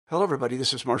Hello, everybody.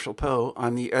 This is Marshall Poe.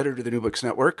 I'm the editor of the New Books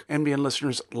Network. NBN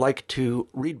listeners like to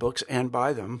read books and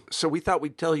buy them. So we thought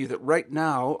we'd tell you that right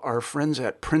now, our friends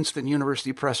at Princeton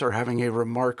University Press are having a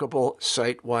remarkable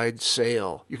site-wide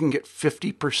sale. You can get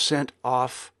 50%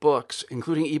 off books,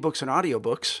 including ebooks and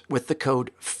audiobooks, with the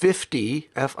code 50,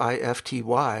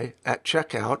 F-I-F-T-Y, at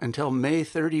checkout until May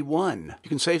 31. You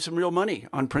can save some real money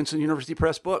on Princeton University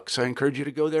Press books. I encourage you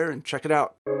to go there and check it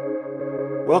out.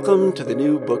 Welcome to the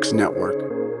New Books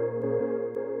Network.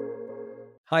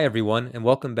 Hi, everyone, and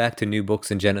welcome back to New Books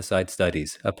in Genocide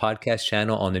Studies, a podcast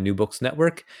channel on the New Books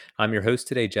Network. I'm your host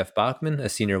today, Jeff Bachman, a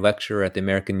senior lecturer at the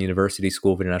American University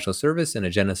School of International Service and a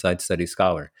genocide studies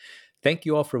scholar. Thank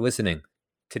you all for listening.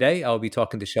 Today, I'll be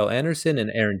talking to Shel Anderson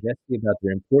and Aaron Jesse about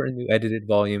their important new edited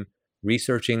volume,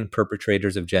 Researching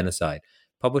Perpetrators of Genocide,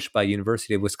 published by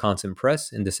University of Wisconsin Press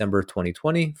in December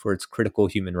 2020 for its Critical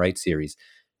Human Rights series.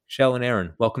 Shel and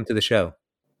Aaron, welcome to the show.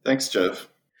 Thanks, Jeff.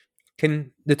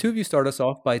 Can the two of you start us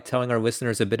off by telling our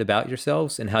listeners a bit about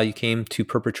yourselves and how you came to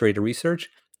perpetrator research?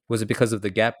 Was it because of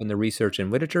the gap in the research and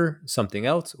literature, something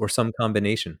else, or some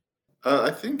combination?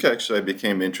 I think actually I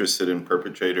became interested in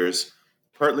perpetrators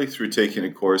partly through taking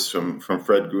a course from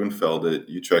Fred Grunfeld at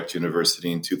Utrecht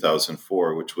University in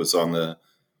 2004, which was on the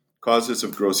causes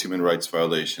of gross human rights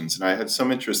violations. And I had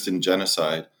some interest in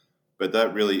genocide, but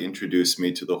that really introduced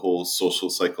me to the whole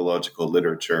social psychological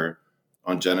literature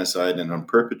on genocide and on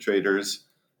perpetrators.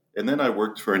 And then I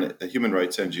worked for a human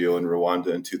rights NGO in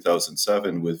Rwanda in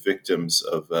 2007 with victims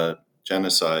of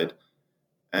genocide.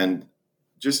 And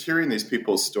just hearing these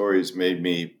people's stories made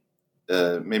me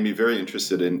very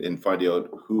interested in finding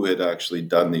out who had actually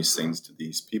done these things to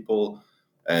these people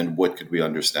and what could we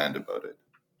understand about it.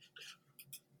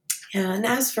 Yeah, and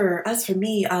as for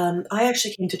me, I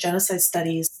actually came to genocide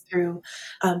studies through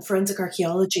forensic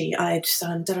archaeology. I'd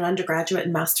done an undergraduate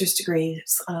and master's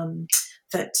degrees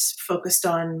that focused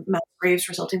on mass graves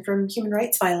resulting from human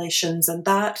rights violations, and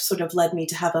that sort of led me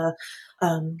to have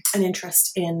an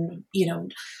interest in,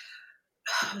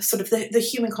 sort of the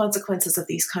human consequences of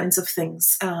these kinds of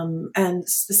things, and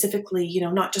specifically,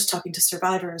 not just talking to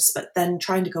survivors, but then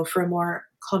trying to go for a more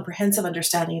comprehensive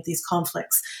understanding of these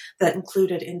conflicts that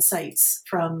included insights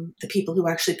from the people who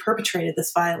actually perpetrated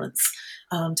this violence,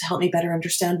 to help me better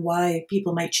understand why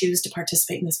people might choose to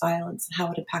participate in this violence and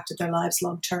how it impacted their lives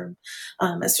long term,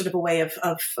 as sort of a way of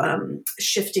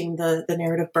shifting the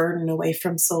narrative burden away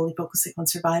from solely focusing on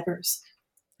survivors.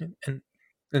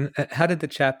 And how did the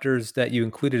chapters that you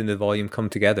included in the volume come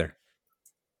together?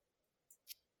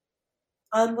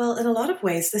 Well, in a lot of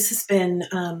ways, this has been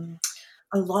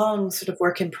a long sort of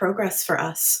work in progress for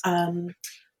us.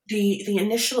 The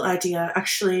initial idea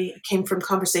actually came from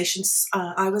conversations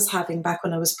I was having back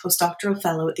when I was a postdoctoral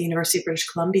fellow at the University of British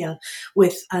Columbia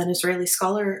with an Israeli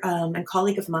scholar and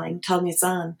colleague of mine, Tal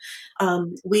Mizan.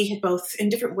 We had both, in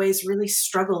different ways, really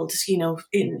struggled,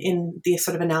 in the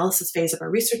sort of analysis phase of our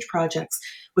research projects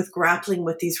with grappling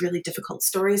with these really difficult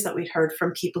stories that we'd heard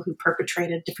from people who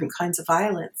perpetrated different kinds of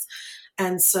violence.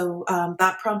 And so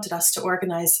that prompted us to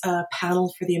organize a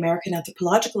panel for the American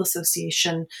Anthropological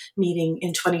Association meeting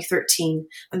in 2013.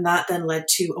 And that then led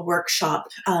to a workshop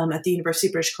at the University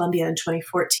of British Columbia in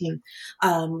 2014,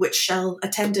 which Shel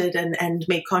attended and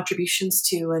made contributions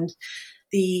to. And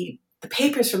the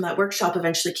papers from that workshop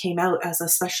eventually came out as a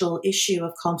special issue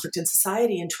of Conflict in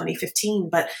Society in 2015,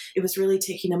 but it was really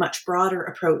taking a much broader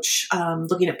approach,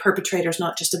 looking at perpetrators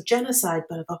not just of genocide,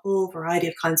 but of a whole variety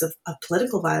of kinds of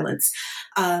political violence.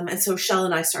 And so Shel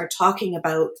and I started talking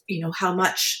about, how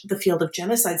much the field of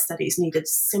genocide studies needed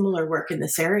similar work in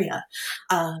this area.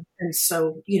 And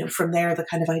so, from there, the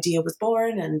kind of idea was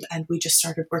born, and we just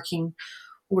started working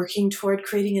toward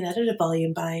creating an edited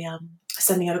volume by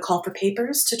sending out a call for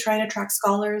papers to try and attract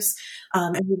scholars.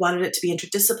 And we wanted it to be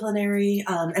interdisciplinary,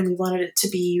 and we wanted it to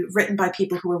be written by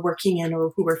people who were working in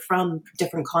or who were from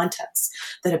different contexts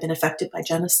that have been affected by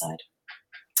genocide.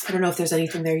 I don't know if there's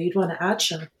anything there you'd want to add,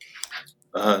 Shel.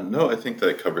 No, I think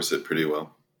that covers it pretty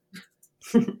well.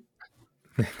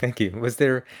 Thank you. Was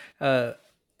there...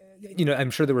 I'm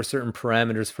sure there were certain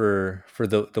parameters for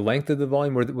the length of the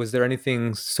volume. Was there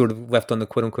anything sort of left on the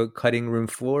quote unquote cutting room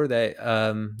floor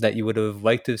that you would have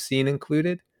liked to have seen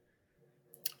included?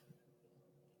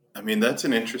 I mean, that's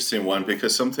an interesting one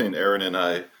because something Aaron and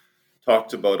I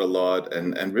talked about a lot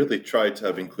and really tried to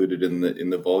have included in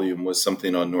the volume was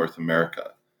something on North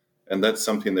America. And that's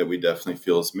something that we definitely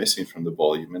feel is missing from the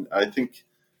volume. And I think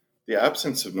the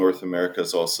absence of North America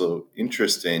is also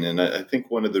interesting. And I think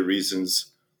one of the reasons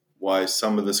why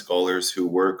some of the scholars who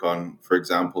work on, for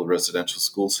example, residential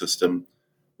school system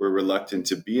were reluctant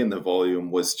to be in the volume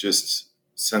was just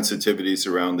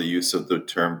sensitivities around the use of the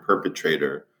term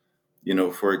perpetrator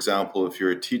For example, if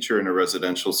you're a teacher in a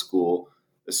residential school,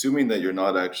 assuming that you're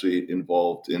not actually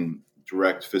involved in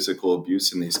direct physical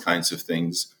abuse in these kinds of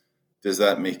things, does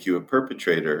that make you a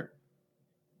perpetrator?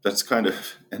 That's kind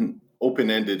of an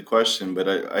open-ended question, but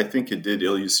I think it did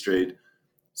illustrate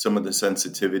some of the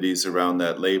sensitivities around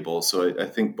that label. So I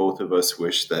think both of us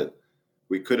wish that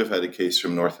we could have had a case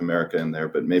from North America in there,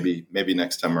 but maybe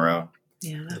next time around.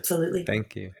 Yeah, absolutely.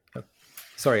 Thank you.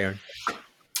 Sorry, Aaron.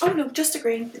 Oh, no, just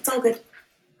agreeing. It's all good.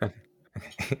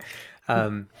 Okay.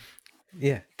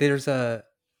 Yeah, there's a,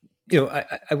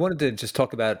 I wanted to just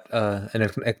talk about an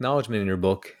acknowledgement in your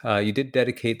book. You did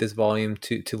dedicate this volume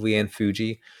to Leanne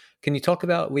Fugee. Can you talk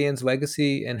about Leanne's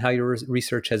legacy and how your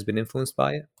research has been influenced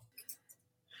by it?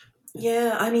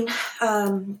 Yeah, I mean,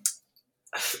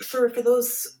 for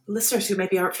those listeners who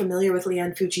maybe aren't familiar with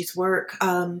Leanne Fugee's work,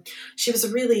 she was a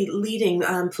really leading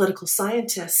political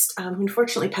scientist who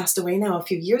unfortunately passed away now a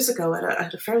few years ago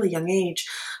at a fairly young age.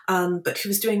 But who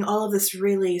was doing all of this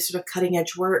really sort of cutting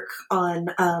edge work on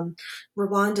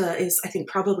Rwanda is, I think,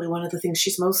 probably one of the things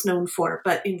she's most known for.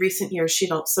 But in recent years,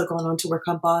 she'd also gone on to work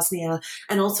on Bosnia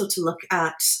and also to look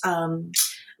at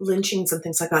lynchings and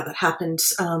things like that happened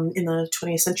in the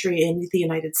 20th century in the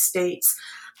United States.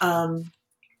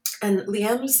 And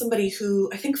Leanne was somebody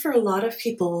who, I think for a lot of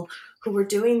people who were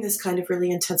doing this kind of really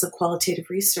intensive qualitative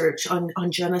research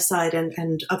on genocide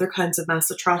and other kinds of mass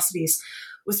atrocities,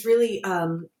 was really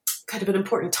kind of an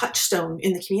important touchstone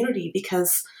in the community,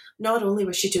 because not only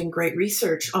was she doing great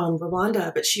research on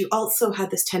Rwanda, but she also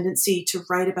had this tendency to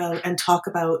write about and talk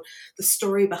about the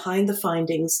story behind the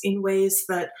findings in ways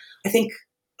that I think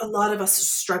a lot of us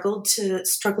struggle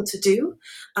to do.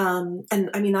 And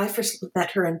I mean, I first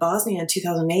met her in Bosnia in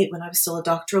 2008 when I was still a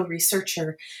doctoral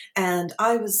researcher. And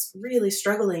I was really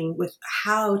struggling with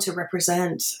how to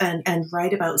represent and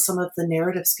write about some of the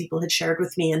narratives people had shared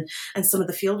with me and some of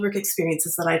the fieldwork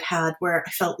experiences that I'd had, where I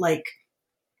felt like,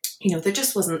 there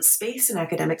just wasn't space in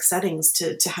academic settings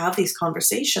to have these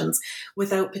conversations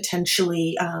without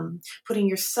potentially putting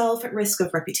yourself at risk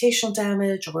of reputational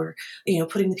damage, or,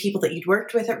 putting the people that you'd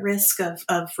worked with at risk of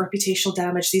reputational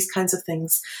damage, these kinds of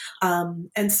things.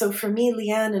 And so for me,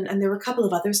 Leanne, and there were a couple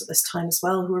of others at this time as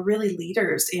well, who were really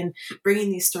leaders in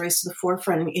bringing these stories to the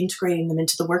forefront and integrating them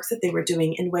into the work that they were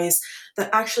doing in ways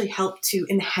that actually helped to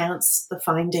enhance the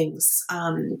findings,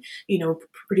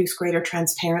 produce greater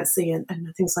transparency and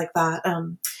things like that.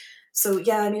 So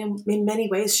yeah, I mean, in many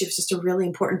ways, she was just a really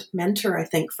important mentor, I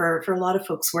think, for a lot of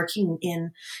folks working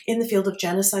in the field of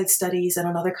genocide studies and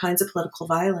on other kinds of political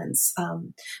violence.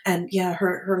 And yeah,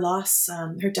 her loss,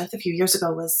 her death a few years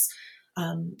ago was,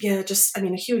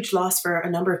 a huge loss for a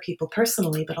number of people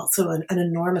personally, but also an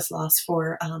enormous loss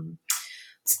for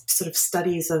sort of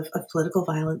studies of political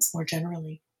violence more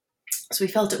generally. So we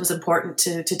felt it was important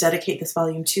to dedicate this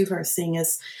volume to her, seeing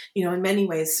as, in many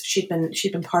ways she'd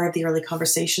been part of the early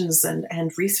conversations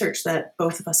and research that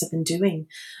both of us have been doing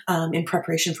in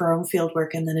preparation for our own fieldwork,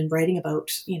 and then in writing about,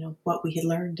 what we had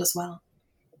learned as well.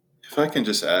 If I can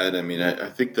just add, I mean, I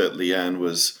think that Leanne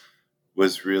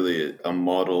was really a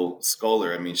model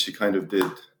scholar. I mean, she kind of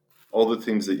did all the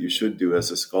things that you should do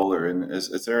as a scholar. And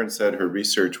as Aaron said, her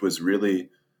research was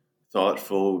really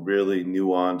thoughtful, really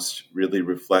nuanced, really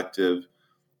reflective,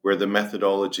 where the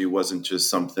methodology wasn't just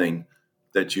something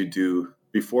that you do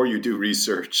before you do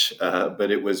research, but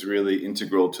it was really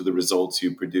integral to the results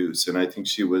you produce. And I think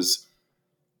she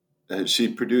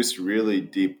produced really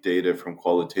deep data from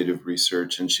qualitative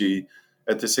research. And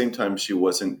at the same time, she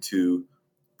wasn't too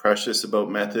precious about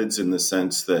methods, in the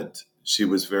sense that she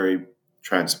was very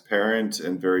transparent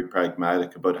and very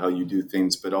pragmatic about how you do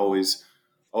things, but always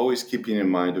keeping in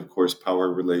mind, of course,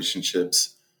 power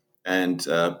relationships and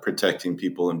protecting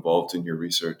people involved in your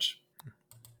research.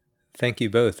 Thank you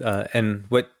both. And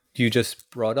what you just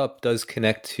brought up does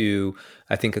connect to,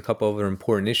 I think, a couple of other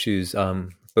important issues,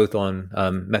 both on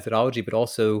methodology, but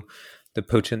also the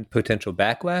potential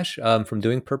backlash from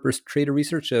doing perpetrator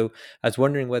research. So I was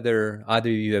wondering whether either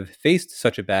you have faced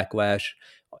such a backlash,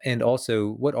 and also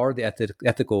what are the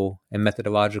ethical and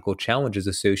methodological challenges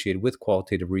associated with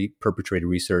qualitative perpetrator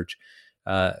research?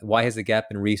 Why has the gap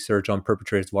in research on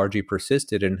perpetrators largely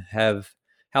persisted, and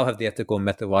how have the ethical and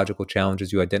methodological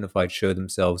challenges you identified show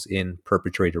themselves in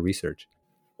perpetrator research?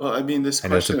 Well, I mean, this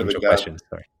question of a gap.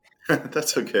 Sorry.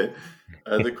 That's okay.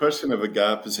 The question of a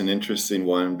gap is an interesting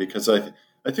one, because I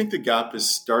think the gap is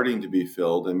starting to be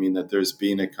filled. I mean, that there's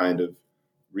been a kind of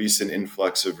recent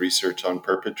influx of research on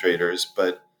perpetrators,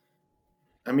 but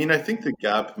I mean, I think the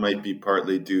gap might be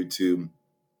partly due to,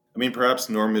 perhaps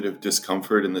normative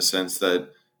discomfort, in the sense that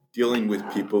dealing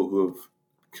with people who have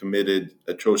committed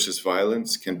atrocious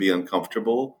violence can be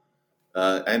uncomfortable.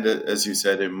 And as you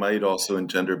said, it might also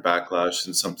engender backlash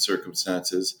in some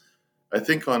circumstances. I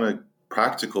think on a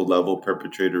practical level,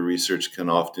 perpetrator research can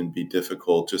often be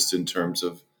difficult just in terms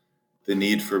of the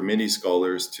need for many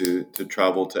scholars to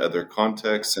travel to other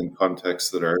contexts and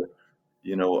contexts that are,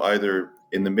 either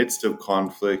in the midst of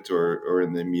conflict or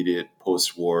in the immediate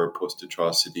post-war,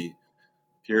 post-atrocity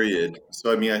period.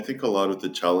 So, I mean, I think a lot of the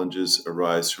challenges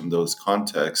arise from those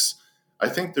contexts. I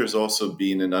think there's also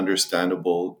been an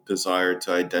understandable desire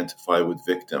to identify with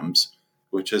victims,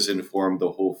 which has informed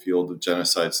the whole field of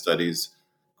genocide studies,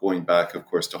 going back, of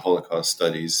course, to Holocaust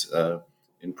studies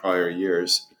in prior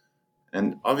years.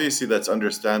 And obviously, that's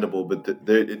understandable, but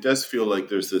it does feel like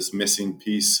there's this missing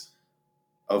piece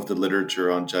of the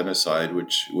literature on genocide,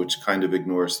 which kind of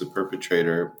ignores the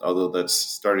perpetrator, although that's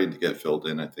starting to get filled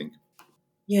in, I think.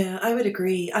 Yeah, I would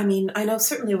agree. I mean, I know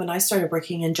certainly when I started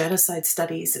working in genocide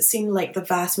studies, it seemed like the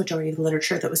vast majority of the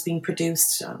literature that was being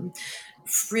produced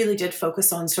really did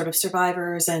focus on sort of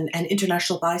survivors and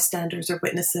international bystanders or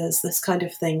witnesses, this kind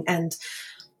of thing. And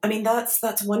I mean, that's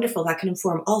wonderful. That can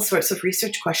inform all sorts of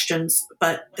research questions,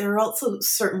 but there are also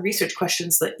certain research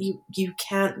questions that you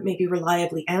can't maybe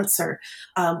reliably answer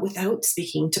without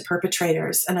speaking to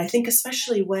perpetrators. And I think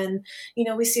especially when,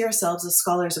 we see ourselves as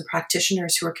scholars and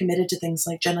practitioners who are committed to things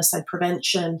like genocide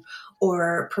prevention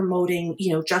or promoting,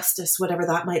 justice, whatever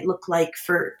that might look like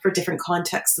for different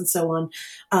contexts and so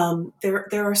on.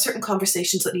 There are certain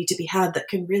conversations that need to be had that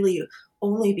can really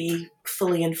only be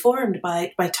fully informed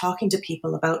by talking to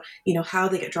people about how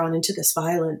they get drawn into this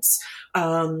violence,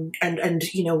 and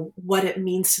what it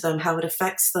means to them, how it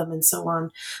affects them, and so on.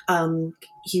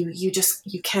 You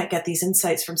can't get these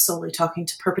insights from solely talking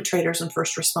to perpetrators and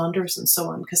first responders and so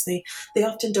on, because they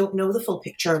often don't know the full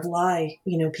picture of why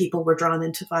people were drawn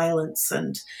into violence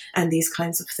and these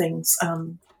kinds of things.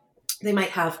 They might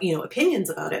have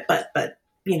opinions about it, but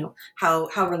how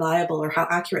reliable or how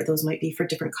accurate those might be for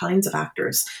different kinds of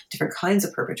actors, different kinds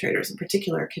of perpetrators in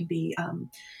particular, can be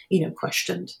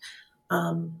questioned.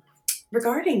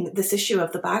 Regarding this issue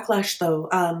of the backlash, though,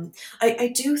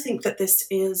 I do think that this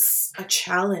is a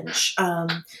challenge,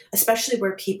 especially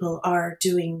where people are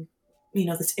doing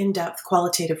this in-depth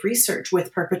qualitative research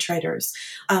with perpetrators.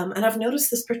 And I've noticed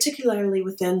this particularly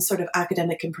within sort of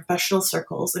academic and professional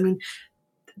circles. I mean,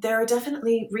 there are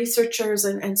definitely researchers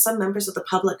and some members of the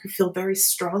public who feel very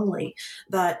strongly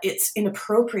that it's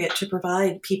inappropriate to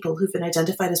provide people who've been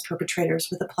identified as perpetrators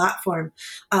with a platform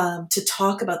to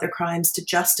talk about their crimes, to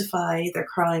justify their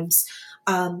crimes,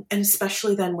 and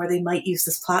especially then where they might use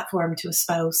this platform to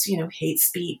espouse, hate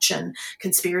speech and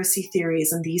conspiracy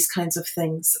theories and these kinds of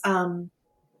things. And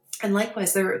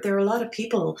likewise, there are a lot of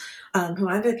people who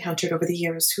I've encountered over the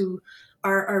years who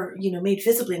are made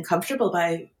visibly uncomfortable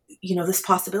by this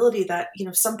possibility that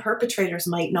some perpetrators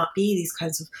might not be these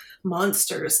kinds of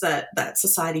monsters that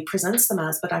society presents them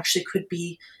as, but actually could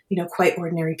be quite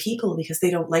ordinary people, because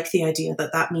they don't like the idea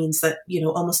that means that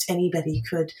almost anybody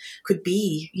could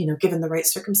be given the right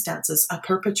circumstances a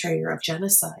perpetrator of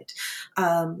genocide.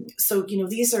 So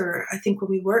these are, I think,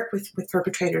 when we work with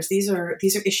perpetrators, these are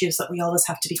issues that we always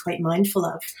have to be quite mindful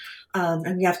of.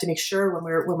 And we have to make sure when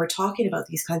we're talking about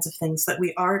these kinds of things that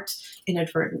we aren't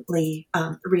inadvertently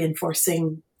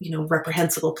reinforcing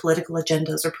reprehensible political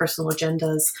agendas or personal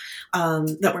agendas,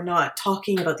 that we're not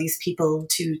talking about these people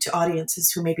to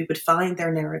audiences who maybe would find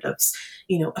their narratives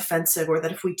offensive, or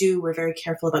that if we do, we're very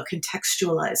careful about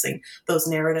contextualizing those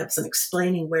narratives and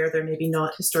explaining where they're maybe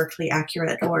not historically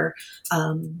accurate, or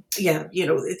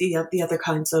the other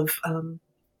kinds of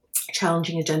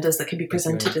challenging agendas that can be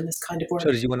presented in this kind of work.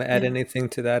 So did you want to add anything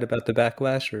to that about the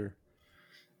backlash? Or?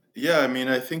 Yeah, I mean,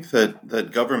 I think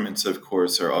that governments, of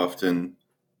course, are often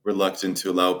reluctant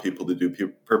to allow people to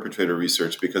do perpetrator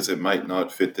research because it might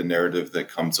not fit the narrative that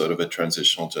comes out of a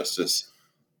transitional justice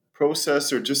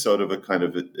process, or just out of a kind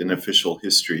of an official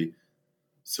history.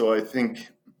 So I think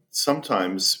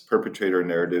sometimes perpetrator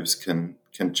narratives can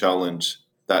challenge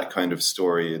that kind of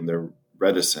story, and they're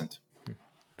reticent.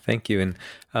 Thank you.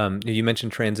 And you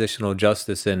mentioned transitional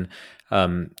justice, and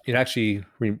it actually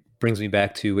brings me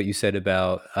back to what you said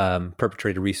about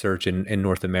perpetrator research in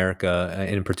North America,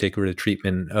 in particular the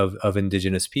treatment of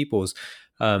indigenous peoples.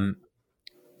 I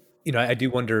do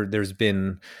wonder, there's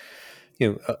been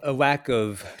a lack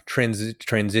of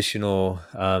transitional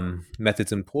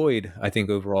methods employed, I think,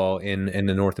 overall in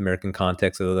the North American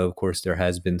context, although, of course, there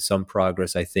has been some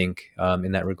progress, I think,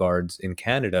 in that regards in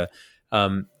Canada.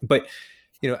 But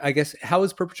I guess, how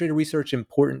is perpetrator research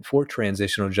important for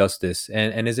transitional justice?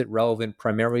 And is it relevant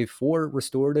primarily for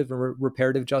restorative and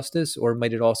reparative justice, or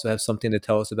might it also have something to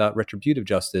tell us about retributive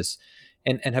justice?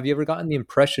 And have you ever gotten the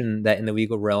impression that in the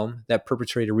legal realm that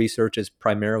perpetrator research is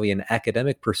primarily an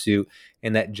academic pursuit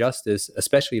and that justice,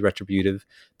 especially retributive,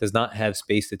 does not have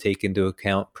space to take into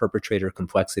account perpetrator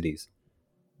complexities?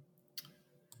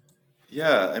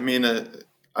 Yeah, I mean,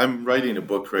 I'm writing a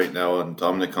book right now on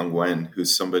Dominic Ongwen,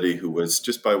 who's somebody who was,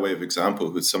 just by way of example,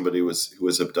 who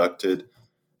was abducted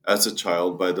as a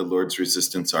child by the Lord's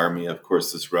Resistance Army, of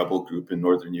course, this rebel group in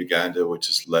northern Uganda, which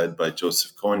is led by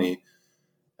Joseph Kony.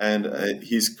 And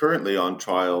he's currently on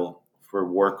trial for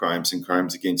war crimes and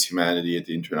crimes against humanity at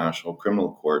the International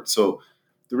Criminal Court. So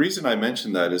the reason I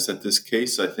mention that is that this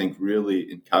case, I think, really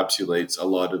encapsulates a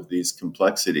lot of these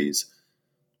complexities,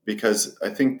 because I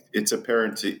think it's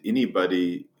apparent to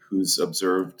anybody who's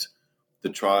observed the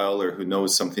trial or who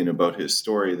knows something about his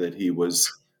story that he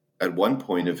was at one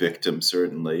point a victim,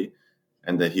 certainly,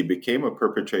 and that he became a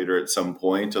perpetrator at some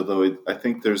point, although I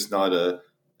think there's not a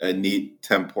neat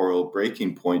temporal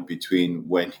breaking point between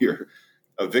when you're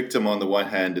a victim on the one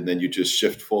hand and then you just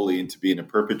shift fully into being a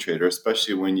perpetrator,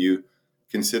 especially when you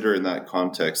consider in that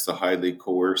context the highly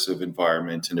coercive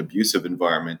environment and abusive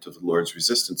environment of the Lord's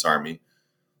Resistance Army.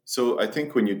 So I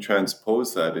think when you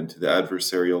transpose that into the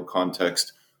adversarial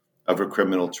context of a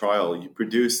criminal trial, you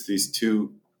produce these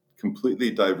two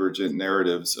completely divergent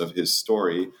narratives of his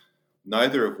story,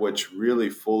 neither of which really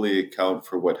fully account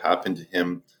for what happened to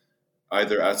him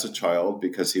either as a child,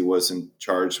 because he wasn't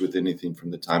charged with anything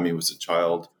from the time he was a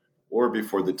child, or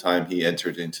before the time he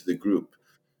entered into the group.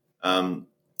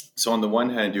 So on the one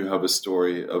hand, you have a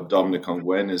story of Dominic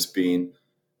Ongwen as being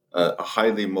a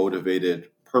highly motivated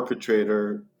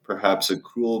perpetrator, perhaps a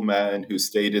cruel man who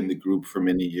stayed in the group for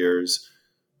many years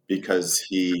because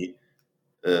he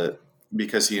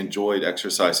enjoyed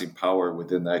exercising power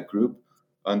within that group.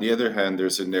 On the other hand,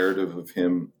 there's a narrative of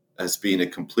him as being a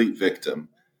complete victim,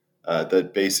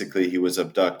 that basically he was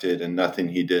abducted and nothing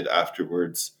he did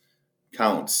afterwards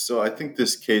counts. So I think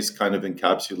this case kind of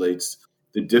encapsulates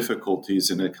the difficulties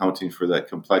in accounting for that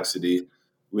complexity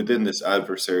within this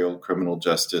adversarial criminal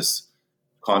justice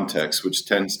context, which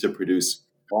tends to produce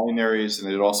binaries,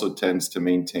 and it also tends to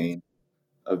maintain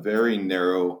a very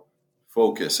narrow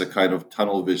focus, a kind of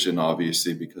tunnel vision,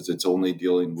 obviously, because it's only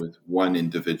dealing with one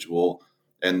individual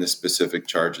and the specific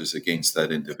charges against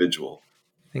that individual.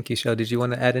 Thank you, Shel. Did you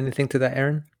want to add anything to that,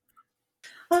 Aaron?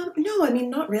 No, I mean,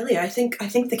 not really. I think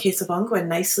the case of Ongwen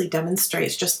nicely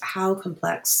demonstrates just how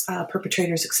complex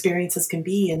perpetrators' experiences can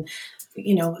be, and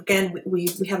again, we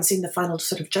haven't seen the final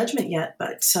sort of judgment yet,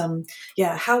 but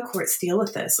how courts deal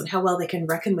with this and how well they can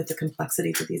reckon with the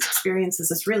complexities of these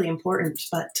experiences is really important.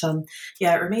 But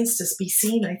it remains to be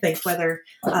seen, I think, whether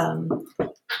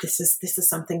this is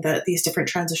something that these different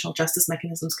transitional justice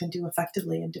mechanisms can do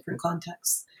effectively in different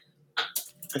contexts.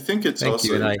 I think it's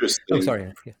interesting.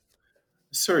 Sorry. Yeah.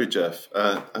 Sorry, Jeff.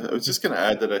 I was just going to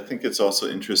add that I think it's also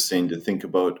interesting to think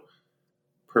about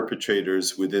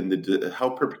perpetrators within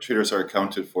how perpetrators are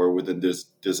accounted for within this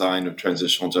design of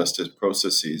transitional justice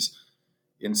processes.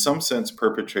 In some sense,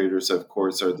 perpetrators, of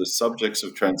course, are the subjects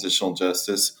of transitional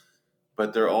justice,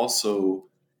 but they're also,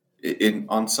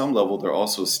 on some level, they're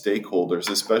also stakeholders,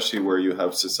 especially where you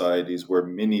have societies where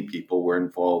many people were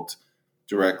involved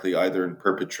directly, either in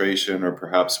perpetration or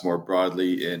perhaps more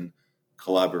broadly in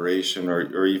collaboration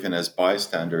or even as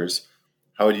bystanders.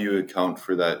 How do you account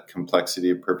for that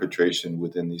complexity of perpetration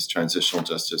within these transitional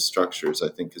justice structures? I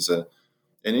think is an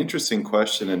interesting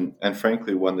question, and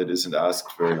frankly, one that isn't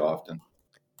asked very often.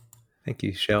 Thank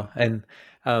you, Shel. And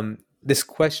this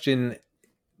question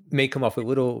may come off a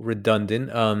little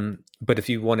redundant, but if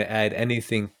you want to add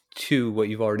anything to what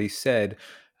you've already said,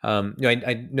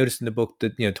 I noticed in the book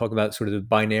that, talk about sort of the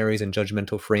binaries and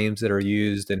judgmental frames that are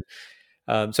used.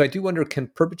 And so I do wonder, can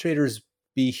perpetrators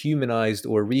be humanized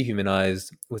or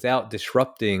rehumanized without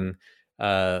disrupting,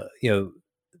 the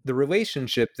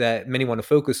relationship that many want to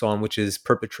focus on, which is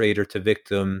perpetrator to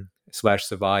victim /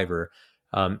 survivor?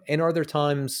 And are there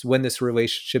times when this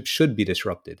relationship should be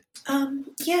disrupted?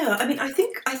 I mean, I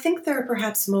think there are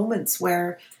perhaps moments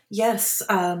where, yes,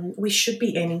 we should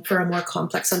be aiming for a more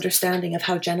complex understanding of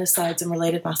how genocides and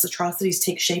related mass atrocities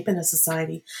take shape in a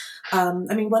society. I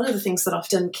mean, one of the things that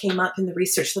often came up in the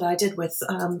research that I did with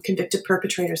convicted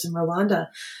perpetrators in Rwanda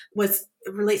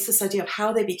relates to this idea of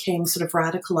how they became sort of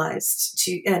radicalized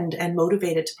and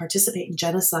motivated to participate in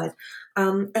genocide.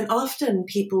 And often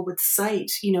people would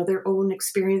cite, their own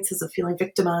experiences of feeling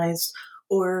victimized,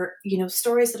 or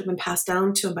stories that have been passed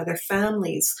down to them by their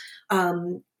families,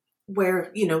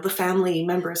 where, you know, the family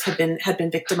members had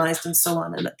been victimized and so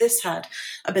on, and that this had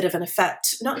a bit of an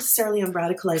effect, not necessarily on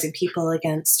radicalizing people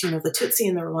against, you know, the Tutsi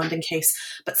in the Rwandan case,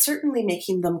 but certainly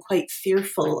making them quite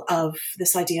fearful of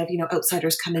this idea of, you know,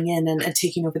 outsiders coming in and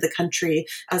taking over the country,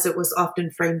 as it was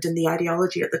often framed in the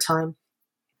ideology at the time.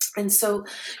 And so,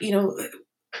 you know,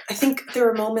 I think there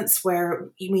are moments where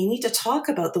we need to talk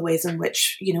about the ways in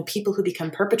which, you know, people who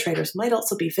become perpetrators might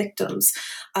also be victims.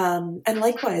 And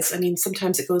likewise, I mean,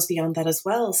 sometimes it goes beyond that as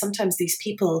well. Sometimes these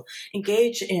people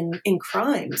engage in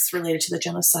crimes related to the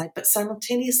genocide, but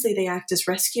simultaneously they act as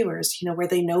rescuers, you know, where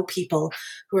they know people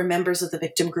who are members of the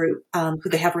victim group, who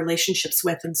they have relationships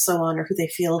with and so on, or who they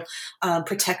feel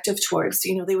protective towards.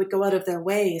 You know, they would go out of their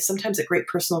way, sometimes at great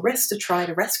personal risk, to try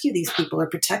to rescue these people or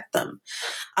protect them.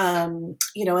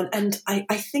 You know, and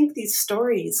I think these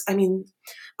stories, I mean,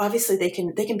 obviously they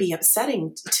can be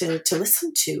upsetting to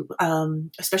listen to,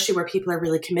 especially where people are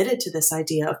really committed to this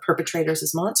idea of perpetrators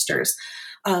as monsters.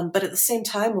 But at the same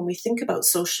time, when we think about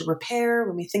social repair,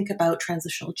 when we think about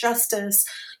transitional justice,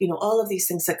 you know, all of these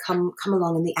things that come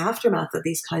along in the aftermath of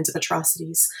these kinds of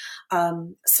atrocities,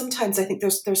 sometimes I think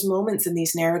there's moments in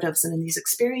these narratives and in these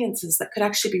experiences that could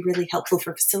actually be really helpful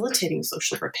for facilitating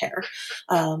social repair.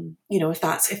 You know, if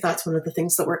that's one of the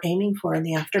things that we're aiming for in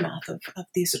the aftermath of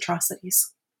these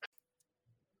atrocities.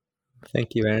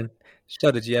 Thank you, Erin.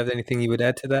 Shel, did you have anything you would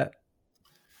add to that?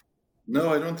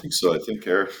 No, I don't think so. I think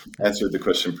Eric answered the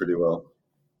question pretty well.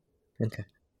 Okay,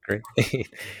 great.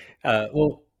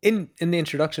 Well, in the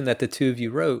introduction that the two of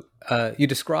you wrote, you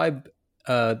describe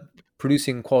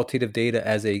producing qualitative data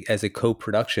as a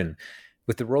co-production.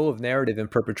 With the role of narrative in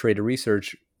perpetrator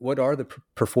research, what are the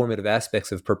performative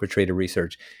aspects of perpetrator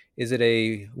research? Is it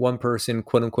a one-person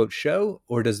quote-unquote show,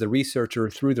 or does the researcher,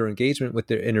 through their engagement with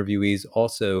their interviewees,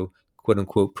 also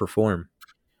quote-unquote perform?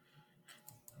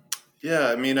 Yeah,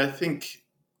 I mean, I think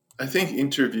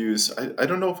interviews, I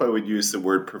don't know if I would use the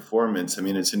word performance. I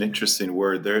mean, it's an interesting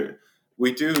word.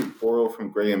 We do borrow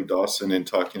from Graham Dawson in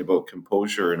talking about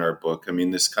composure in our book. I mean,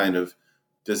 this kind of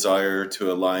desire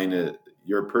to align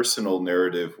your personal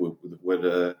narrative with what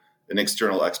an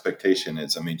external expectation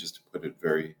is. I mean, just to put it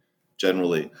very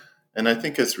generally. And I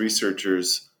think as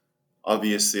researchers,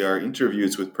 obviously our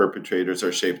interviews with perpetrators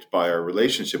are shaped by our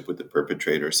relationship with the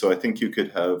perpetrator. So I think you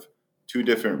could have two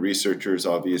different researchers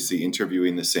obviously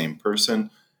interviewing the same person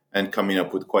and coming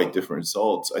up with quite different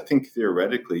results. I think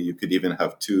theoretically you could even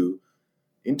have two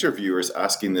interviewers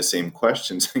asking the same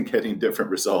questions and getting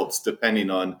different results depending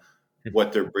on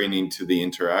what they're bringing to the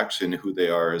interaction, who they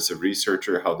are as a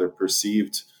researcher, how they're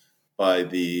perceived by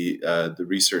the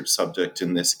research subject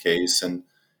in this case. And,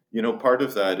 you know, part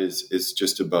of that is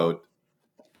just about,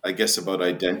 I guess, about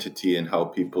identity and how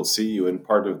people see you. And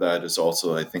part of that is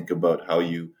also, I think, about how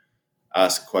you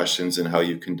ask questions and how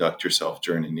you conduct yourself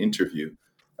during an interview.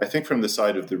 I think from the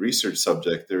side of the research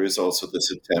subject, there is also this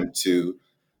attempt to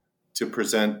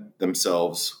present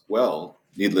themselves well,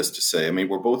 needless to say. I mean,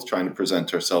 we're both trying to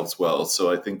present ourselves well.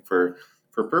 So I think for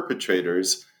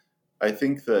perpetrators, I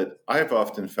think that I've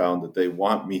often found that they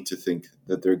want me to think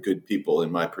that they're good people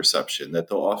in my perception, that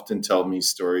they'll often tell me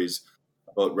stories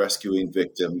about rescuing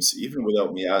victims, even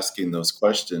without me asking those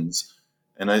questions.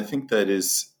 And I think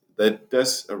that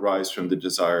does arise from the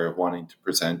desire of wanting to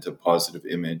present a positive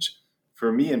image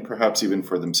for me and perhaps even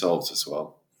for themselves as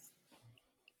well.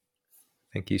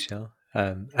 Thank you, Shel.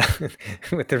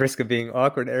 With the risk of being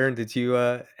awkward, Erin, did you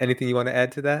anything you want to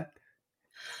add to that?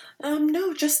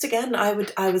 No, just again, I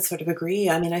would sort of agree.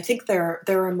 I mean, I think there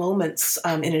are moments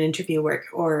in an interview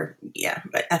or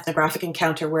ethnographic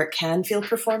encounter where it can feel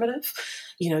performative.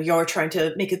 You know, you're trying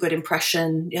to make a good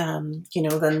impression. You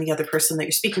know, then the other person that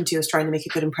you're speaking to is trying to make a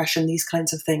good impression. These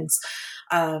kinds of things.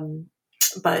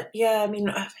 But yeah, I mean,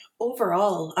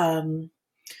 overall,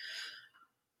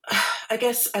 I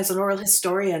guess as an oral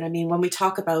historian, I mean, when we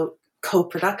talk about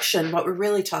co-production, what we're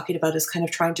really talking about is kind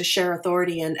of trying to share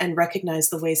authority and recognize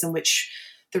the ways in which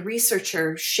the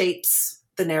researcher shapes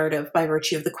the narrative by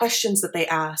virtue of the questions that they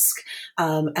ask,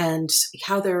 and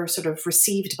how they're sort of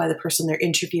received by the person they're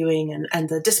interviewing, and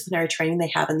the disciplinary training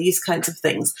they have, and these kinds of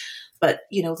things. But,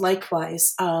 you know,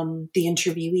 likewise, the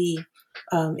interviewee,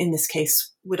 in this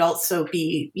case, would also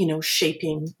be, you know,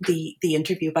 shaping the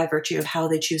interview by virtue of how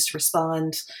they choose to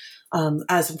respond,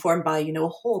 as informed by, you know, a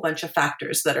whole bunch of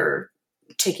factors that are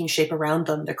taking shape around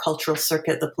them, their cultural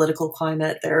circuit, the political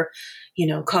climate, their, you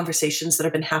know, conversations that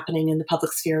have been happening in the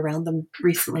public sphere around them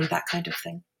recently, that kind of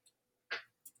thing.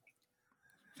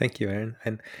 Thank you, Erin.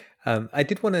 And I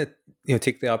did want to, you know,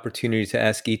 take the opportunity to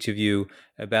ask each of you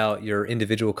about your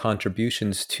individual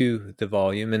contributions to the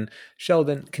volume. And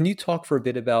Sheldon, can you talk for a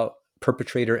bit about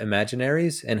perpetrator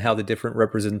imaginaries and how the different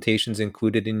representations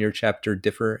included in your chapter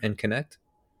differ and connect?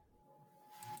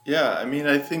 Yeah, I mean,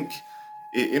 I think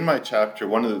in my chapter,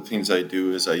 one of the things I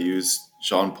do is I use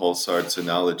Jean-Paul Sartre's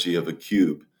analogy of a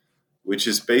cube, which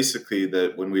is basically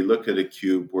that when we look at a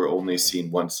cube, we're only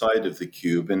seeing one side of the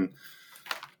cube. And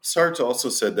Sartre also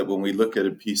said that when we look at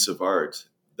a piece of art,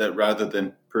 that rather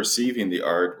than perceiving the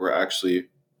art, we're actually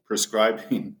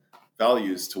prescribing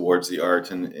values towards the art.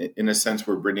 And in a sense,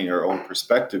 we're bringing our own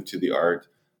perspective to the art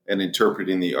and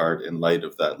interpreting the art in light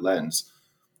of that lens.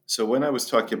 So when I was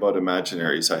talking about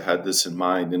imaginaries, I had this in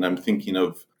mind, and I'm thinking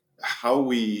of how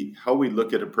we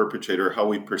look at a perpetrator, how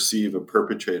we perceive a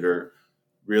perpetrator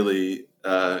really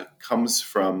comes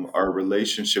from our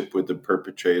relationship with the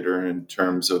perpetrator in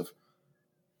terms of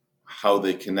how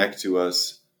they connect to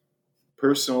us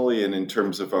personally and in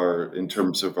terms of our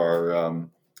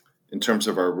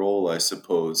role, I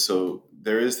suppose. So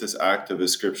there is this act of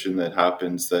ascription that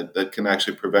happens that can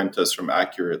actually prevent us from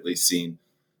accurately seeing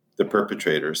the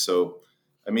perpetrator. So,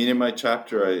 I mean, in my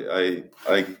chapter,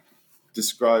 I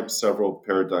describe several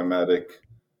paradigmatic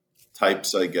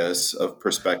types, I guess, of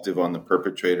perspective on the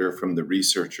perpetrator, from the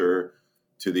researcher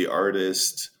to the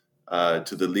artist,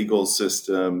 to the legal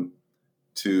system,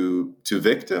 to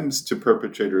victims, to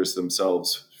perpetrators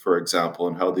themselves, for example,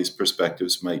 and how these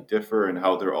perspectives might differ and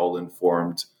how they're all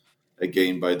informed,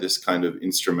 again, by this kind of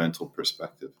instrumental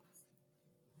perspective.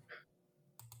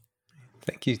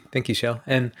 Thank you, Shel.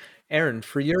 And Aaron,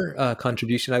 for your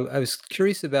contribution, I was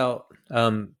curious about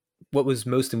what was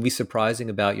most and least surprising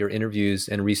about your interviews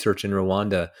and research in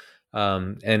Rwanda,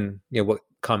 and what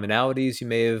commonalities you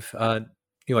may have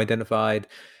identified,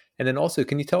 and then also,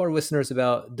 can you tell our listeners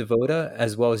about Devota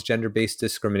as well as gender-based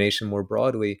discrimination more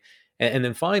broadly, and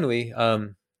then finally,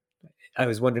 I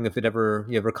was wondering if you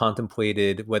ever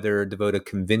contemplated whether Devota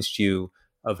convinced you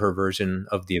of her version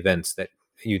of the events that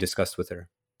you discussed with her.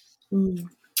 Mm.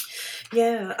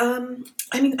 Yeah,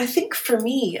 I mean, I think for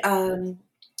me,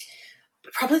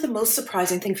 probably the most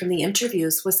surprising thing from the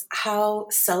interviews was how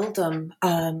seldom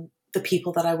the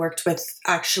people that I worked with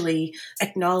actually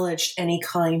acknowledged any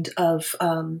kind of,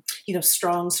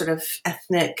 strong sort of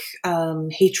ethnic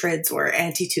hatreds or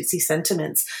anti-Tutsi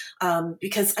sentiments.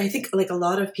 Because I think, like a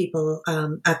lot of people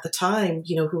at the time,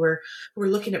 who were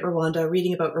looking at Rwanda,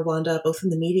 reading about Rwanda, both in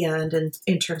the media and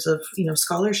in terms of,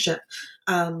 scholarship,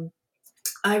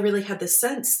 I really had this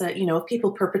sense that, if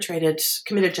people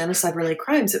committed genocide-related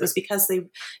crimes, it was because they,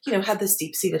 had this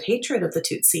deep-seated hatred of the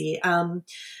Tutsi. And,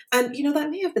 that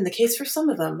may have been the case for some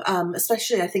of them,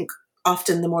 especially, I think,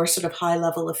 often the more sort of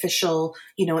high-level official,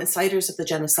 inciters of the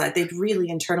genocide. They'd really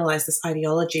internalized this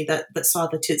ideology that saw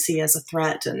the Tutsi as a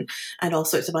threat and all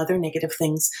sorts of other negative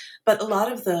things. But a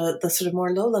lot of the sort of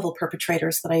more low-level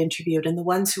perpetrators that I interviewed, and the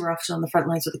ones who were often on the front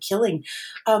lines of the killing,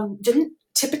 didn't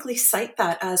typically cite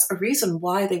that as a reason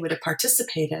why they would have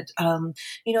participated.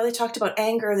 They talked about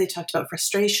anger, they talked about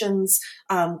frustrations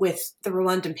with the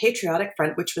Rwandan Patriotic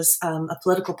Front, which was a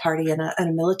political party and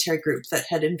a military group that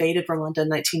had invaded Rwanda in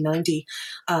 1990,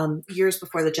 years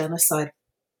before the genocide,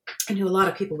 and who a lot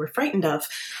of people were frightened of.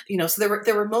 So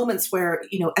there were moments where,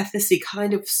 ethnicity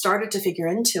kind of started to figure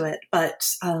into it, but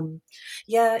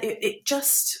it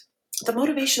just, the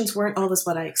motivations weren't always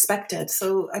what I expected.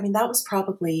 So, I mean, that was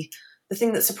probably the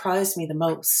thing that surprised me the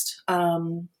most.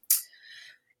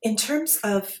 In terms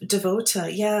of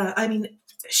Devota, I mean,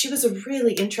 she was a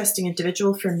really interesting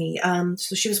individual for me.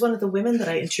 So she was one of the women that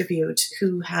I interviewed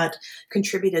who had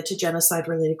contributed to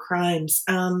genocide-related crimes.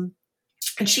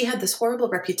 And she had this horrible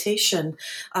reputation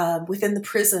within the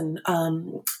prison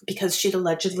because she'd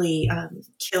allegedly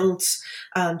killed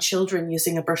children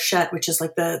using a brochette, which is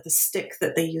like the stick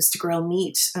that they use to grill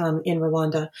meat in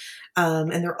Rwanda.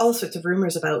 And there are all sorts of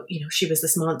rumors about, she was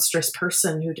this monstrous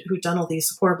person who'd done all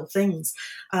these horrible things.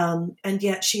 And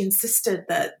yet she insisted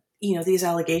that, these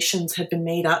allegations had been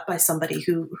made up by somebody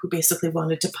who basically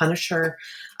wanted to punish her,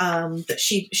 that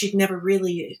she'd never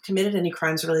really committed any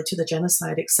crimes related to the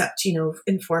genocide, except,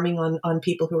 informing on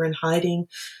people who were in hiding,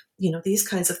 these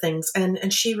kinds of things.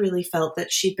 And she really felt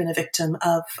that she'd been a victim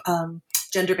of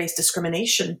gender-based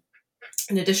discrimination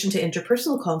in addition to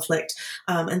interpersonal conflict,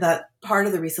 and that part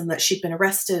of the reason that she'd been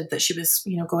arrested, that she was,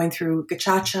 going through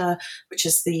Gacaca, which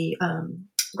is the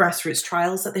grassroots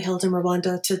trials that they held in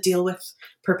Rwanda to deal with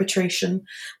perpetration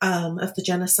of the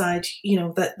genocide,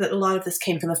 that a lot of this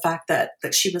came from the fact that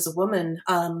she was a woman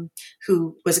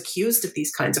who was accused of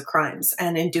these kinds of crimes,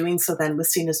 and in doing so then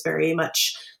was seen as very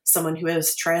much someone who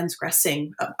is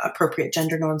transgressing appropriate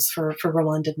gender norms for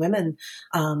Rwandan women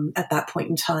at that point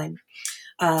in time.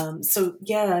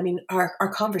 I mean,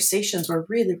 our conversations were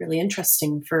really, really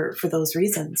interesting for those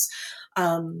reasons.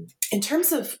 In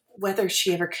terms of whether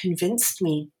she ever convinced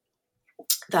me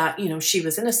that, she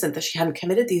was innocent, that she hadn't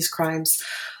committed these crimes,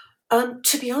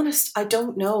 to be honest, I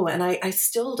don't know. And I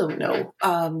still don't know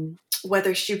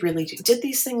whether she really did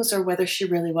these things or whether she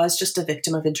really was just a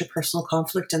victim of interpersonal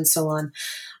conflict and so on.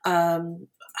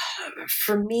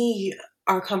 For me,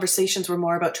 our conversations were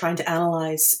more about trying to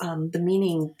analyze the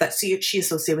meaning that she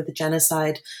associated with the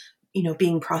genocide,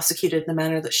 being prosecuted in the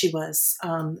manner that she was,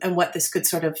 and what this could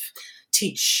sort of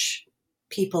teach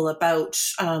people about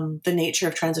the nature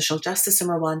of transitional justice in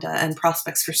Rwanda and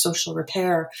prospects for social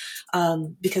repair,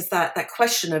 because that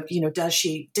question of did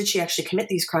she actually commit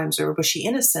these crimes or was she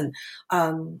innocent?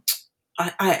 I'm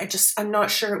not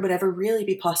sure it would ever really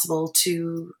be possible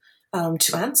to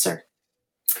answer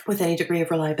with any degree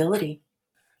of reliability.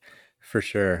 For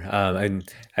sure. I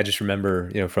just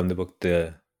remember, from the book,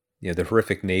 the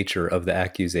horrific nature of the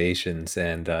accusations,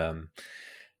 and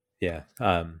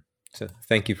so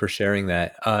thank you for sharing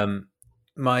that. One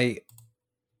of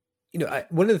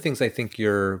the things I think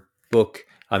your book,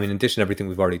 in addition to everything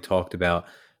we've already talked about,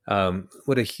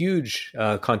 what a huge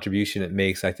contribution it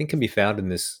makes, I think, can be found in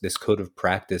this code of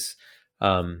practice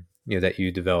that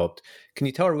you developed. Can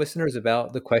you tell our listeners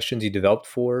about the questions you developed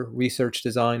for research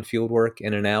design, fieldwork,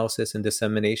 and analysis and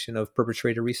dissemination of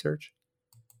perpetrator research?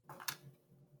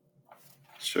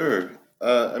 Sure.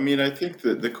 I think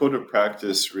that the code of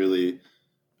practice really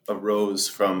arose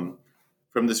from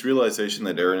this realization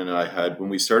that Erin and I had when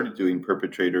we started doing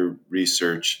perpetrator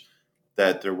research,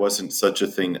 that there wasn't such a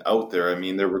thing out there.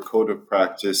 There were code of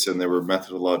practice and there were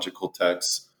methodological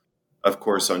texts, of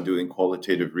course, on doing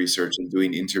qualitative research and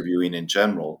doing interviewing in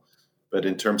general. But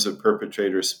in terms of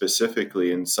perpetrators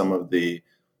specifically, and some of the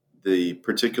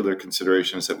particular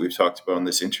considerations that we've talked about in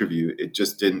this interview, it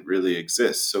just didn't really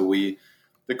exist. So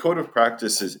the code of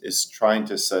practice is trying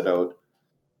to set out,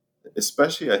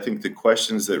 especially, I think, the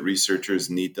questions that researchers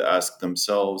need to ask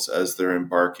themselves as they're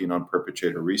embarking on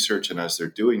perpetrator research and as they're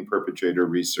doing perpetrator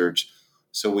research.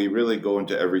 So we really go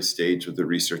into every stage of the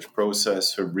research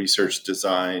process, from research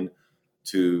design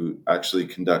to actually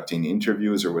conducting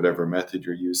interviews or whatever method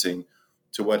you're using,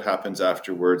 to what happens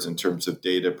afterwards in terms of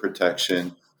data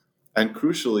protection, and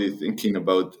crucially thinking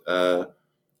about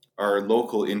our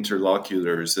local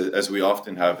interlocutors, as we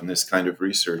often have in this kind of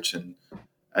research, and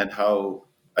how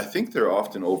I think they're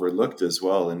often overlooked as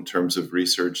well in terms of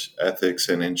research ethics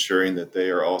and ensuring that they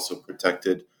are also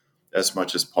protected as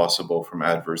much as possible from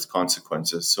adverse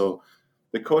consequences. So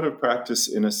the code of practice,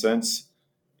 in a sense,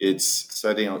 it's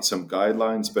setting out some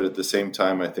guidelines, but at the same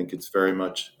time, I think it's very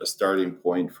much a starting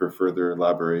point for further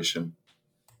elaboration.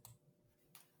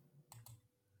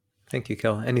 Thank you,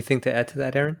 Kel. Anything to add to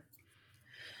that, Erin?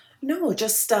 No,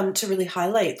 just to really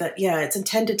highlight that, it's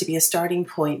intended to be a starting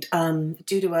point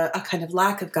due to a kind of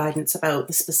lack of guidance about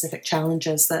the specific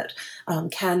challenges that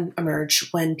can emerge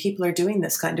when people are doing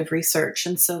this kind of research.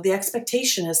 And so the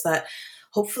expectation is that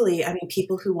hopefully,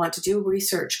 people who want to do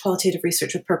research, qualitative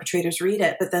research with perpetrators, read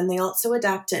it, but then they also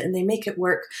adapt it and they make it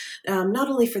work, not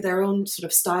only for their own sort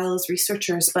of style as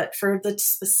researchers, but for the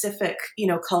specific,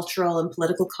 cultural and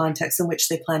political context in which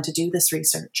they plan to do this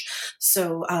research.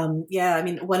 So,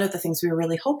 one of the things we were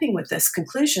really hoping with this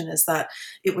conclusion is that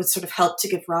it would sort of help to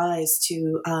give rise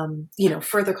to,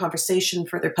 further conversation,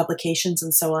 further publications,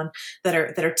 and so on that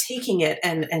are taking it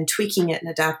and tweaking it and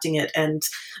adapting it and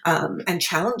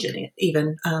challenging it even.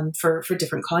 For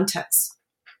different contexts.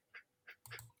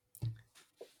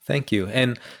 Thank you.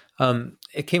 And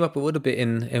it came up a little bit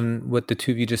in what the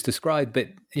two of you just described, but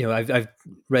I've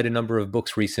read a number of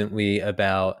books recently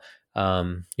about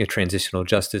transitional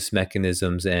justice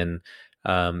mechanisms, and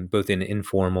both in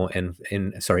informal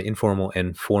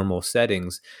and formal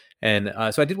settings. And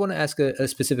so I did want to ask a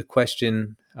specific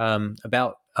question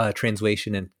about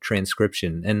translation and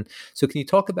transcription. And so can you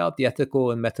talk about the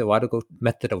ethical and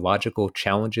methodological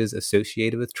challenges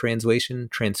associated with translation,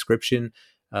 transcription,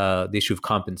 the issue of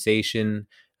compensation?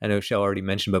 I know Shell already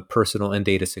mentioned about personal and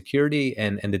data security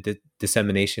and the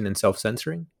dissemination and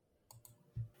self-censoring.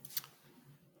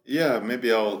 Yeah,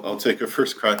 maybe I'll take a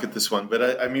first crack at this one. But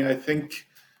I think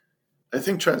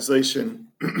translation,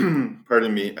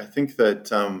 pardon me, I think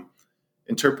that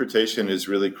interpretation is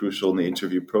really crucial in the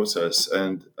interview process.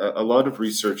 And a lot of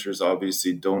researchers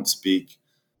obviously don't speak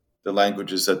the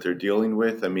languages that they're dealing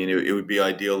with. It would be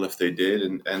ideal if they did.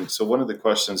 And so one of the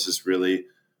questions is really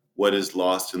what is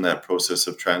lost in that process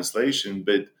of translation.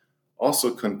 But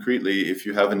also concretely, if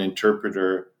you have an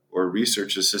interpreter or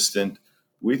research assistant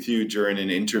with you during an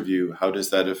interview, how does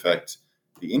that affect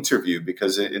the interview?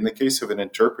 Because in the case of an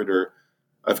interpreter,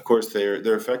 of course,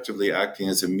 they're effectively acting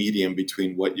as a medium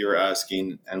between what you're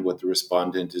asking and what the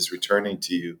respondent is returning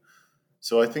to you.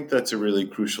 So I think that's a really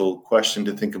crucial question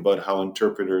to think about, how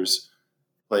interpreters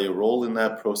play a role in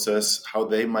that process, how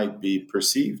they might be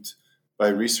perceived by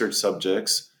research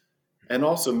subjects, and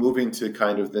also moving to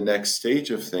kind of the next stage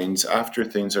of things after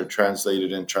things are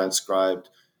translated and transcribed.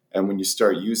 And when you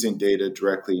start using data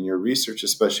directly in your research,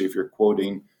 especially if you're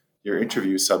quoting your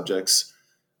interview subjects,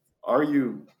 are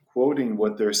you quoting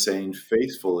what they're saying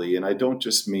faithfully? And I don't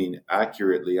just mean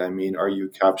accurately, I mean, are you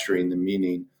capturing the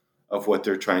meaning of what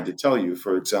they're trying to tell you?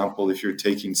 For example, if you're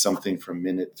taking something from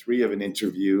minute 3 of an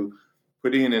interview,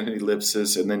 putting in an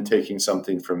ellipsis, and then taking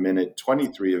something from minute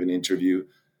 23 of an interview,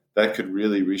 that could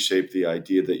really reshape the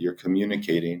idea that you're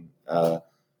communicating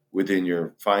within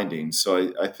your findings.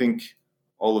 So I think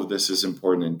all of this is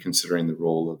important in considering the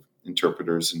role of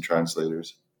interpreters and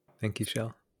translators. Thank you,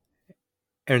 Shel.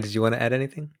 Erin, did you want to add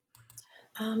anything?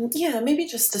 Yeah, maybe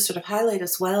just to sort of highlight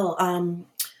as well.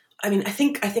 I mean, I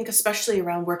think especially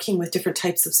around working with different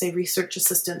types of, say, research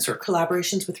assistants or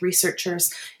collaborations with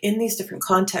researchers in these different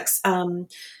contexts.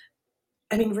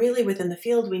 I mean, really within the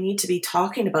field, we need to be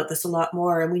talking about this a lot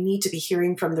more, and we need to be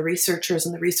hearing from the researchers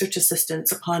and the research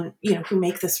assistants upon, who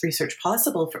make this research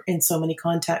possible in so many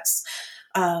contexts.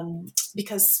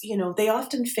 Because, they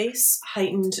often face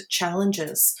heightened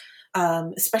challenges,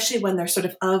 especially when they're sort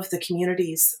of the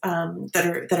communities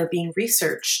that are being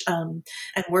researched, and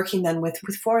working then with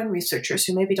foreign researchers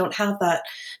who maybe don't have that,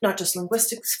 not just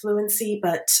linguistics fluency,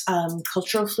 but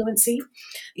cultural fluency.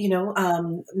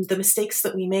 The mistakes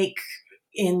that we make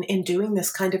in doing this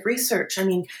kind of research, I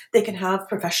mean, they can have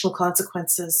professional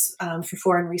consequences for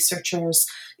foreign researchers.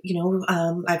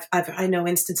 I know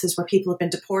instances where people have been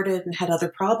deported and had other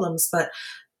problems, but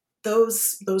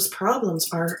those problems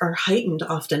are heightened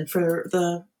often for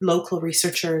the local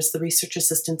researchers, the research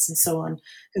assistants, and so on,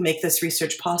 who make this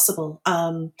research possible.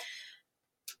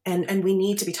 And we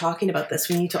need to be talking about this.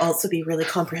 We need to also be really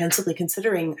comprehensively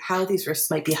considering how these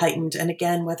risks might be heightened, and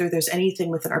again, whether there's anything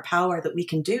within our power that we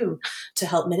can do to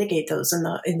help mitigate those in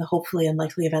the hopefully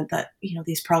unlikely event that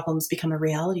these problems become a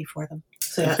reality for them.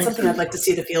 So that's something I'd like to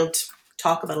see the field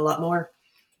talk about a lot more.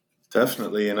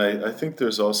 Definitely, and I think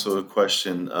there's also a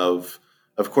question of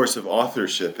course, of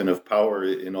authorship and of power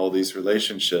in all these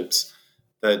relationships.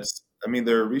 There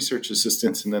are research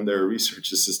assistants, and then there are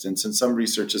research assistants, and some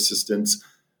research assistants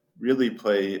really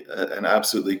play an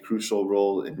absolutely crucial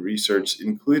role in research,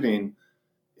 including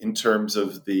in terms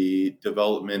of the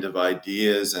development of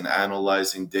ideas and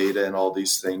analyzing data and all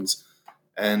these things.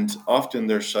 And often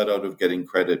they're shut out of getting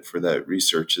credit for that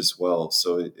research as well.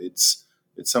 So it's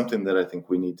something that I think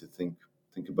we need to think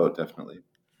about, definitely.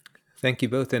 Thank you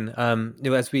both. And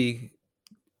as we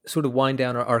sort of wind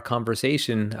down our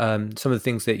conversation, some of the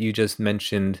things that you just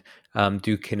mentioned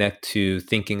do connect to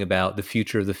thinking about the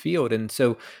future of the field. And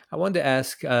so I wanted to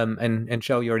ask, and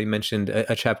Shel, you already mentioned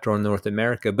a chapter on North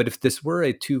America, but if this were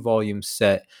a 2-volume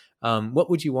set, what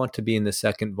would you want to be in the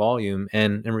second volume?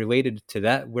 And related to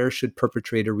that, where should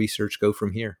perpetrator research go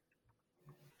from here?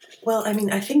 Well, I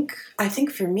mean, I think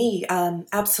for me,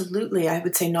 absolutely, I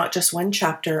would say not just one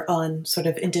chapter on sort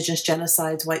of Indigenous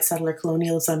genocides, white settler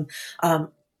colonialism.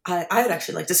 I would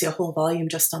actually like to see a whole volume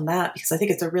just on that, because I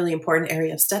think it's a really important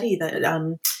area of study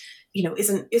that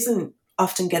isn't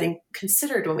often getting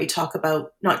considered when we talk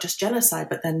about not just genocide,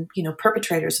 but then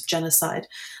perpetrators of genocide.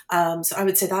 So I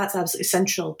would say that's absolutely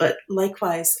essential. But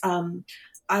likewise,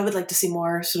 I would like to see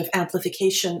more sort of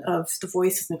amplification of the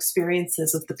voices and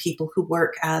experiences of the people who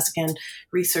work as, again,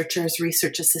 researchers,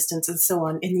 research assistants, and so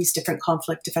on in these different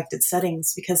conflict-affected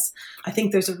settings, because I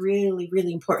think there's a really,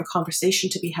 really important conversation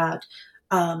to be had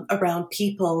around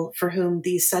people for whom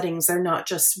these settings are not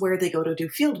just where they go to do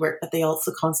field work, but they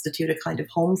also constitute a kind of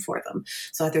home for them.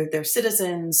 So either they're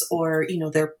citizens or,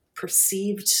 they're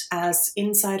perceived as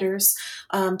insiders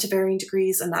to varying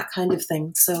degrees and that kind of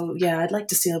thing. So yeah, I'd like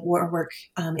to see more work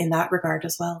in that regard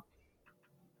as well.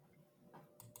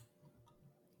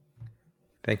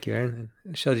 Thank you, Erin.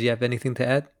 Shel, do you have anything to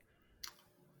add?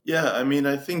 Yeah, I mean,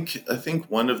 I think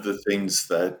one of the things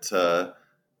that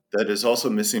is also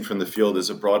missing from the field is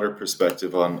a broader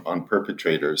perspective on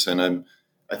perpetrators. And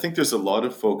I think there's a lot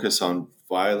of focus on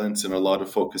violence and a lot of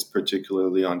focus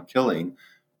particularly on killing.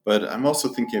 But I'm also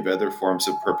thinking of other forms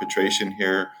of perpetration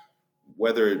here,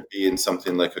 whether it be in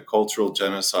something like a cultural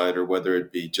genocide or whether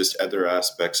it be just other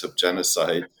aspects of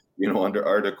genocide, under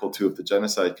Article 2 of the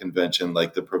Genocide Convention,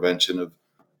 like the prevention of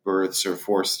births or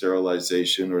forced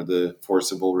sterilization or the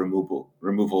forcible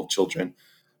removal of children.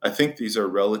 I think these are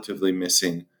relatively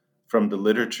missing from the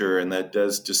literature, and that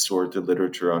does distort the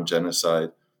literature on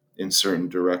genocide in certain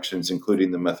directions, including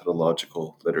the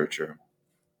methodological literature.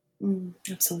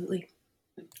 Absolutely.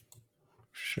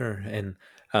 Sure. And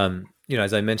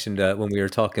As I mentioned when we were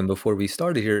talking before we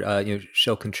started here,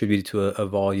 Shell contributed to a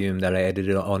volume that I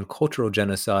edited on cultural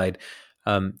genocide,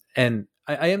 and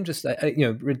I am just,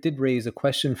 it did raise a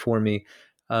question for me.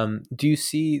 Do you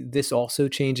see this also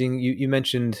changing? You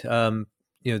mentioned,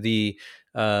 the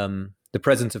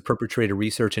presence of perpetrator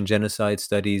research and genocide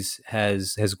studies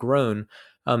has grown.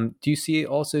 Do you see it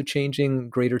also changing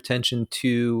greater attention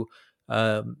to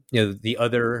the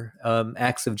other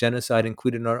acts of genocide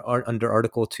included under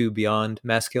Article 2 beyond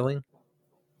mass killing?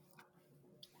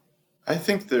 I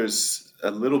think there's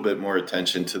a little bit more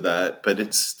attention to that, but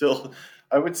it's still,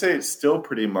 I would say it's still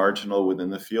pretty marginal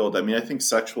within the field. I mean, I think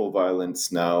sexual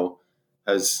violence now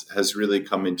has really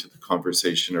come into the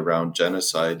conversation around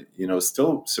genocide,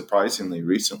 still surprisingly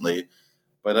recently.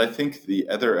 But I think the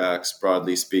other acts,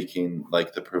 broadly speaking,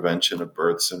 like the prevention of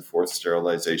births and forced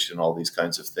sterilization, all these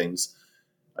kinds of things,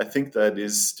 I think that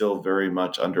is still very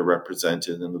much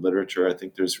underrepresented in the literature. I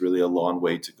think there's really a long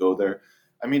way to go there.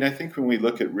 I mean, I think when we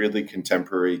look at really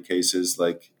contemporary cases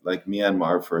like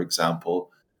Myanmar, for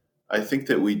example, I think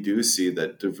that we do see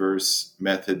that diverse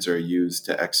methods are used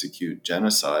to execute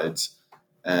genocides.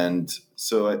 And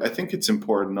so I think it's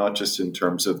important, not just in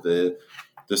terms of the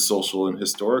social and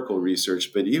historical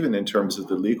research, but even in terms of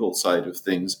the legal side of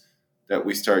things, that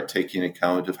we start taking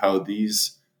account of how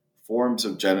these forms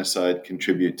of genocide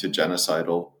contribute to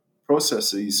genocidal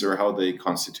processes or how they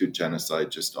constitute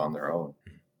genocide just on their own.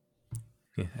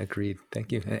 Yeah, agreed.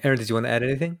 Thank you. Erin, did you want to add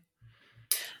anything?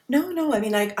 No. I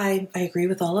mean, I agree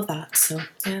with all of that. So,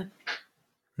 yeah.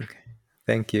 Okay.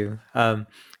 Thank you.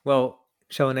 Well,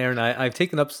 Shell and Erin, I've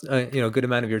taken up a good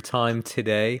amount of your time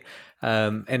today.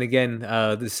 And again,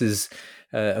 this is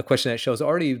a question that Shell's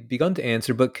already begun to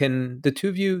answer, but can the two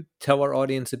of you tell our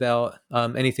audience about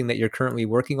anything that you're currently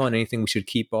working on, anything we should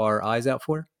keep our eyes out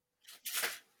for?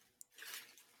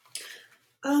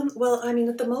 Well, I mean,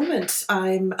 at the moment,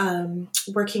 I'm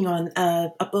working on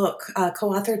a book, a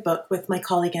co-authored book with my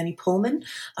colleague Annie Pullman,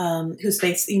 who's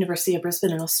based at the University of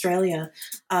Brisbane in Australia.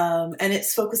 And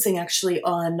it's focusing actually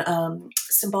on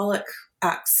symbolic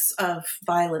acts of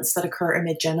violence that occur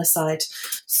amid genocide.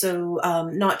 So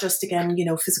not just, again,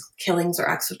 physical killings or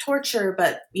acts of torture,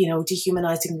 but,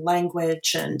 dehumanizing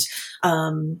language and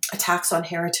attacks on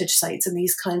heritage sites and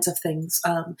these kinds of things.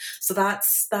 So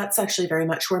that's actually very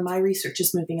much where my research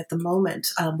is moving at the moment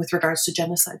with regards to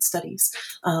genocide studies.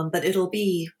 But it'll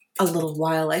be a little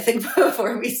while, I think,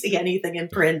 before we see anything in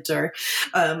print or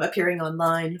appearing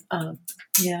online.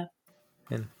 Yeah.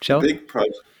 And Shell?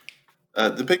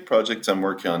 The big project I'm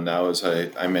working on now, as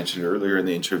I mentioned earlier in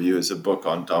the interview, is a book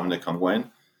on Dominic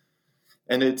Ongwen.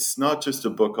 And it's not just a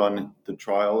book on the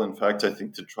trial. In fact, I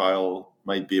think the trial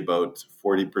might be about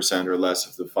 40% or less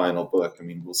of the final book. I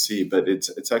mean, we'll see. But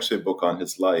it's actually a book on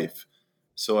his life.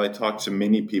 So I talked to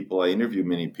many people. I interviewed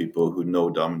many people who know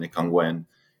Dominic Ongwen,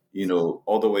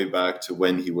 all the way back to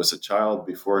when he was a child,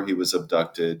 before he was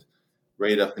abducted,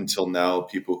 right up until now,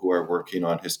 people who are working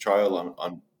on his trial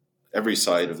on every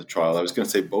side of the trial. I was going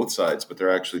to say both sides, but there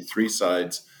are actually three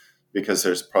sides because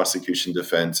there's prosecution,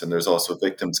 defense, and there's also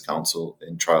victims' counsel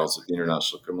in trials at the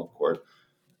International Criminal Court.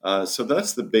 So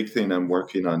that's the big thing I'm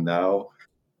working on now.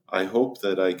 I hope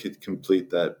that I could complete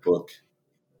that book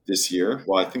this year.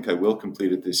 Well, I think I will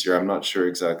complete it this year. I'm not sure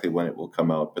exactly when it will come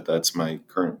out, but that's my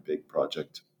current big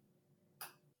project.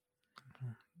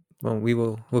 Well, we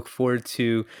will look forward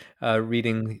to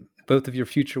reading both of your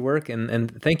future work,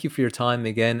 and thank you for your time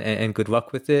again, and good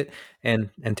luck with it, and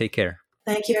take care.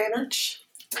 Thank you very much.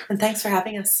 And thanks for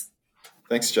having us.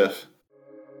 Thanks, Jeff.